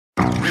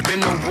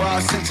Been a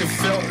while since it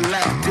felt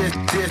like this.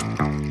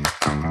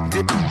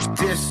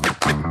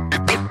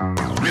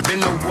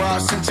 Been a while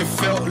since it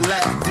felt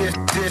like this.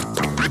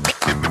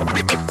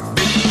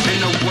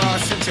 Been a while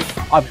since it.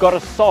 I've got a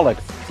solid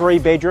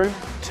 3-bedroom,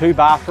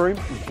 2-bathroom,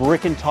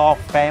 brick and tile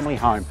family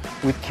home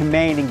with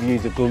commanding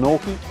views of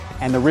Glenorchy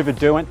and the River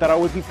Derwent that I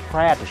would be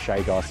proud to show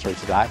you guys through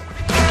today.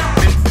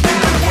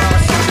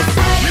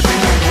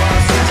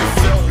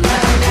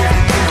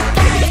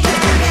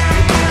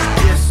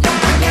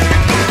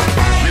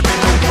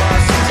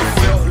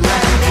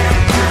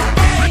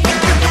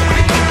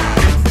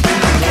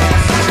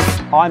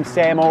 I'm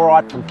Sam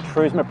Allright from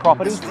Trusma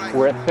Property.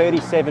 We're at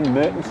 37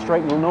 Merton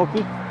Street,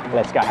 Glenorchy.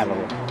 Let's go have a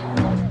look.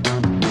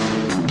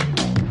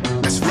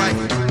 That's right.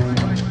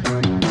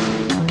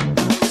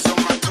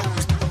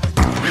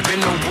 It's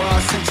been a while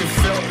since it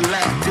felt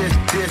like this.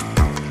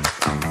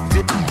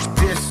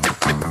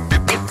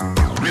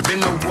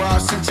 Been a while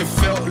since it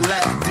felt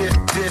like this.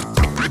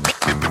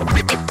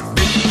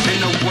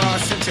 Been a while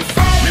since it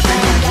felt like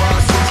this.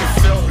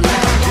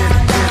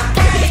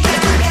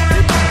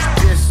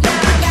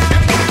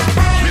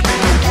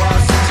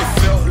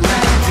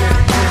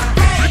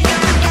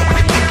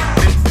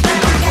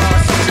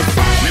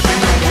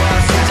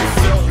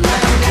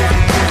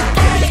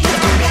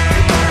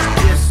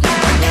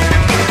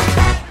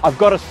 I've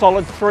got a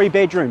solid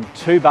 3-bedroom,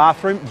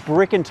 2-bathroom,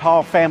 brick and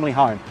tile family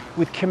home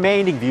with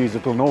commanding views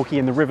of Glenorchy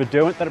and the River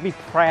Derwent that I'd be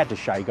proud to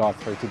show you guys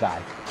through today.